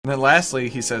And then lastly,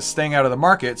 he says staying out of the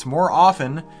markets more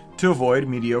often to avoid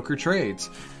mediocre trades.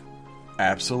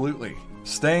 Absolutely.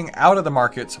 Staying out of the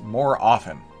markets more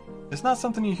often. It's not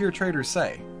something you hear traders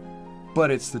say, but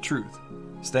it's the truth.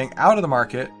 Staying out of the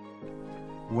market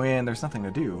when there's nothing to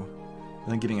do,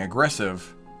 and then getting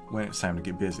aggressive when it's time to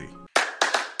get busy.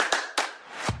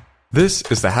 This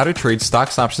is the How to Trade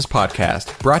Stocks and Options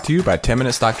podcast, brought to you by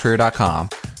 10MinuteStockTrader.com,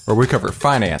 where we cover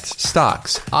finance,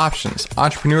 stocks, options,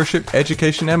 entrepreneurship,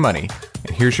 education, and money.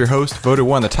 And here's your host, voted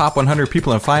one of the top 100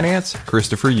 people in finance,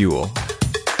 Christopher Ewell.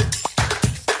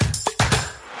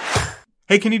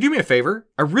 Hey, can you do me a favor?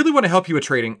 I really want to help you with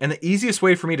trading, and the easiest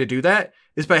way for me to do that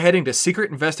is by heading to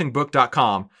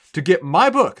secretinvestingbook.com to get my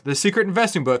book, The Secret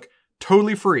Investing Book,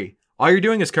 totally free. All you're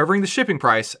doing is covering the shipping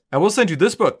price, and we'll send you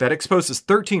this book that exposes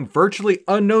 13 virtually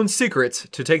unknown secrets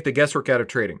to take the guesswork out of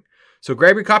trading. So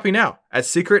grab your copy now at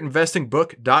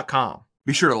secretinvestingbook.com.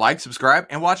 Be sure to like, subscribe,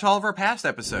 and watch all of our past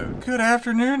episodes. Good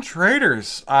afternoon,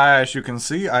 traders. As you can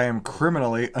see, I am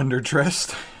criminally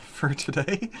underdressed for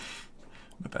today,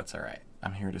 but that's all right.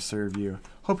 I'm here to serve you.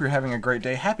 Hope you're having a great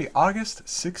day. Happy August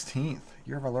 16th,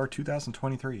 year of our Lord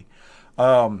 2023.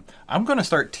 I'm going to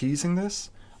start teasing this.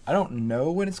 I don't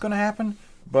know when it's going to happen,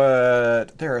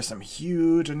 but there are some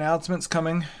huge announcements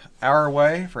coming our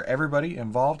way for everybody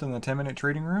involved in the 10-minute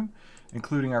trading room,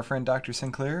 including our friend Dr.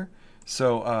 Sinclair.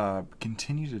 So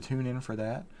continue to tune in for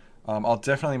that. I'll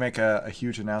definitely make a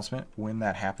huge announcement when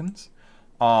that happens.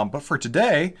 But for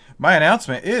today, my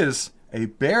announcement is a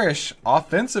bearish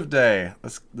offensive day.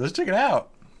 Let's check it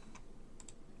out.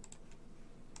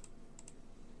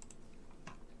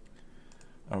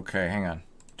 Okay, hang on.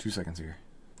 2 seconds here.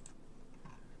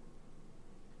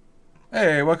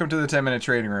 Hey, welcome to the 10-Minute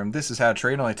Trading Room. This is how to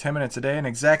trade in only 10 minutes a day and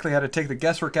exactly how to take the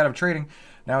guesswork out of trading.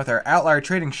 Now with our outlier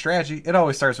trading strategy, it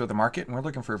always starts with the market, and we're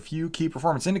looking for a few key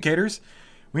performance indicators.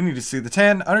 We need to see the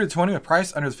 10, under the 20 with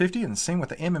price, under the 50, and the same with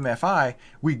the MMFI.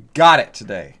 We got it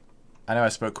today. I know I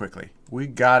spoke quickly. We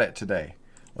got it today.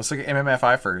 Let's look at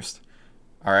MMFI first.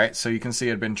 All right, so you can see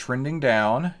it had been trending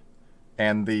down,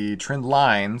 and the trend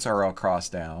lines are all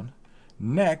crossed down.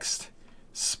 Next,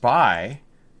 SPY.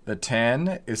 The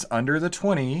 10 is under the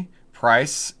 20.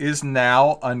 Price is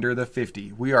now under the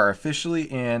 50. We are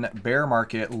officially in bear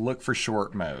market look for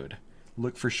short mode.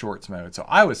 Look for shorts mode. So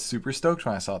I was super stoked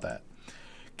when I saw that.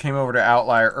 Came over to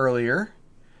Outlier earlier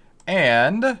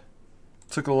and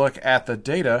took a look at the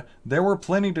data. There were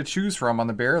plenty to choose from on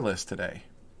the bear list today.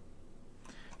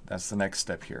 That's the next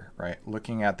step here, right?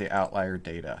 Looking at the outlier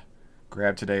data.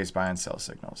 Grab today's buy and sell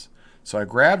signals. So I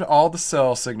grabbed all the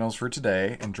sell signals for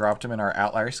today and dropped them in our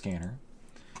outlier scanner,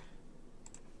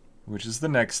 which is the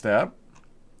next step.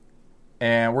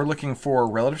 And we're looking for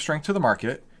relative strength to the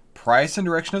market, price and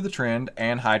direction of the trend,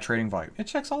 and high trading volume. It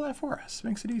checks all that for us.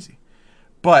 Makes it easy.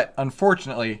 But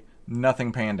unfortunately,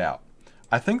 nothing panned out.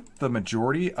 I think the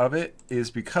majority of it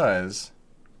is because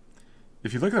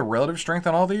if you look at the relative strength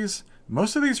on all these,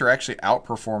 most of these are actually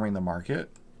outperforming the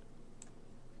market.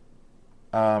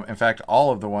 In fact,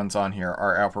 all of the ones on here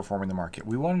are outperforming the market.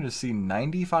 We wanted to see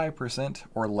 95%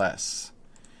 or less.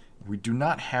 We do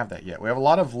not have that yet. We have a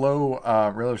lot of low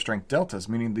relative strength deltas,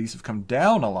 meaning these have come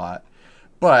down a lot,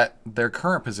 but their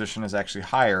current position is actually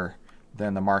higher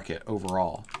than the market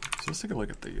overall. So let's take a look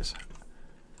at these.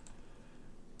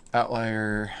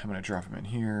 Outlier, I'm going to drop them in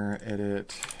here,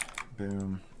 edit,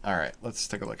 boom. All right, let's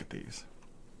take a look at these.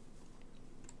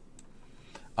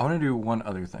 I want to do one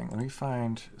other thing. Let me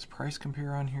find, is price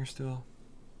compare on here still?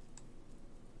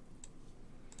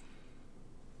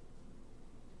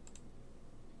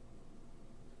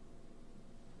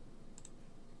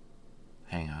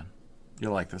 Hang on.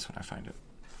 You'll like this when I find it.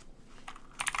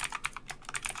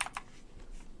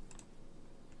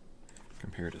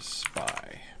 Compare to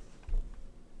SPY.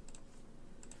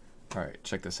 All right,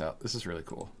 check this out. This is really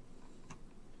cool.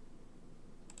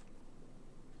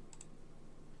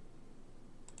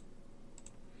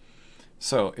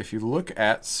 So if you look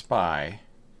at SPY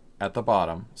at the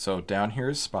bottom, so down here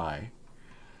is SPY,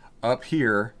 up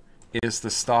here is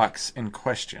the stocks in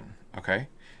question, okay?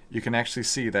 You can actually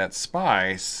see that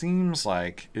SPY seems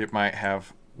like it might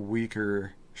have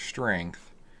weaker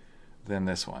strength than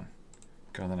this one.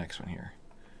 Go to the next one here.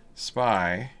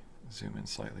 SPY, zoom in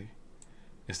slightly,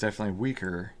 is definitely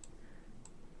weaker.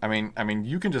 I mean,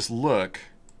 you can just look,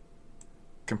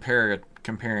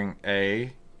 comparing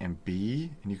A and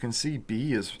B, and you can see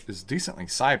B is decently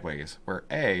sideways, where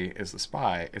A is the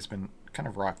SPY. It's been kind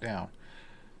of rocked down.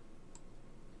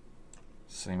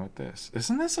 Same with this.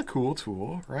 Isn't this a cool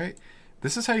tool, right?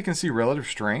 This is how you can see relative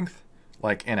strength,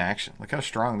 like in action. Look how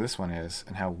strong this one is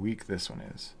and how weak this one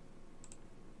is.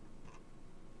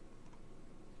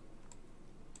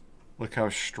 Look how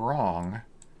strong,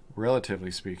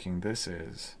 relatively speaking, this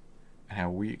is and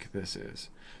how weak this is.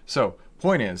 So,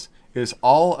 point is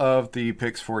all of the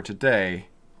picks for today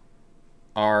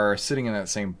are sitting in that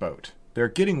same boat. They're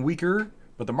getting weaker,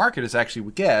 but the market is actually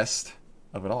weakest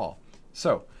of it all.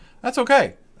 So, that's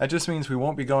okay. That just means we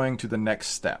won't be going to the next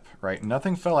step, right?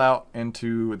 Nothing fell out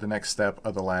into the next step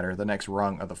of the ladder, the next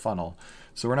rung of the funnel.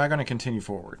 So we're not going to continue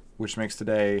forward, which makes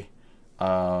today,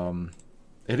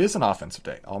 it is an offensive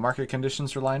day. All market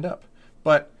conditions are lined up,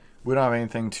 but we don't have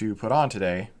anything to put on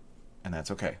today, and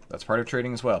that's okay. That's part of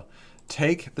trading as well.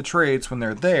 Take the trades when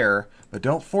they're there, but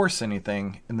don't force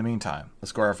anything in the meantime.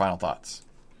 Let's go to our final thoughts.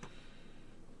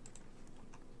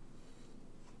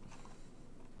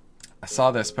 I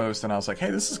saw this post and I was like, hey,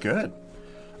 this is good.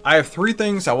 I have 3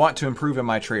 things I want to improve in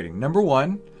my trading. Number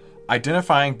 1,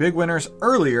 identifying big winners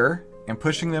earlier and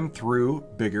pushing them through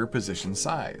bigger position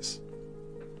size.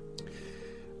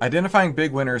 Identifying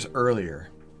big winners earlier.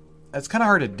 That's kind of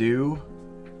hard to do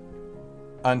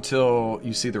until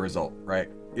you see the result, right?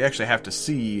 You actually have to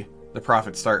see the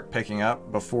profits start picking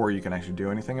up before you can actually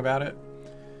do anything about it.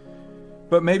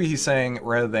 But maybe he's saying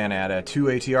rather than at a 2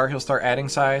 ATR, he'll start adding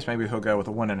size. Maybe he'll go with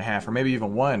a 1.5 or maybe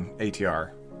even 1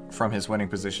 ATR from his winning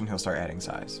position. He'll start adding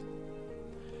size.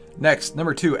 Next,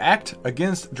 number 2, act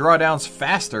against drawdowns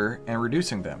faster and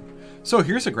reducing them. So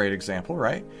here's a great example,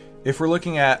 right? If we're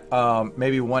looking at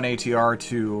maybe 1 ATR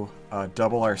to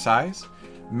double our size,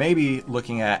 maybe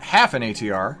looking at half an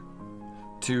ATR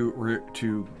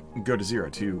to go to 0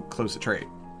 to close the trade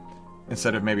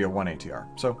instead of maybe a 1 ATR.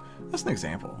 So that's an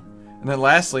example. And then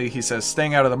lastly, he says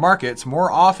staying out of the markets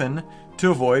more often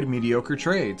to avoid mediocre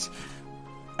trades.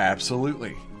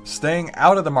 Absolutely. Staying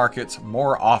out of the markets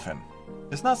more often.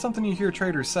 It's not something you hear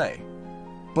traders say,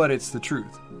 but it's the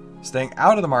truth. Staying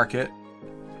out of the market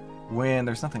when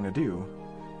there's nothing to do,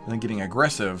 and then getting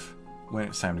aggressive when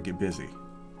it's time to get busy.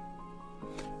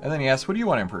 And then he asks, what do you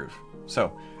want to improve?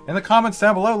 So in the comments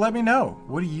down below, let me know.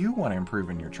 What do you want to improve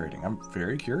in your trading? I'm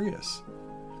very curious.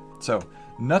 So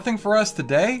nothing for us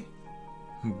today.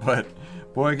 But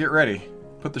boy, get ready.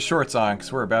 Put the shorts on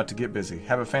because we're about to get busy.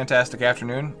 Have a fantastic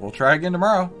afternoon. We'll try again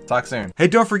tomorrow. Talk soon. Hey,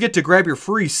 don't forget to grab your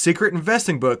free Secret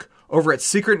Investing book over at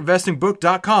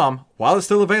secretinvestingbook.com while it's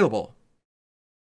still available.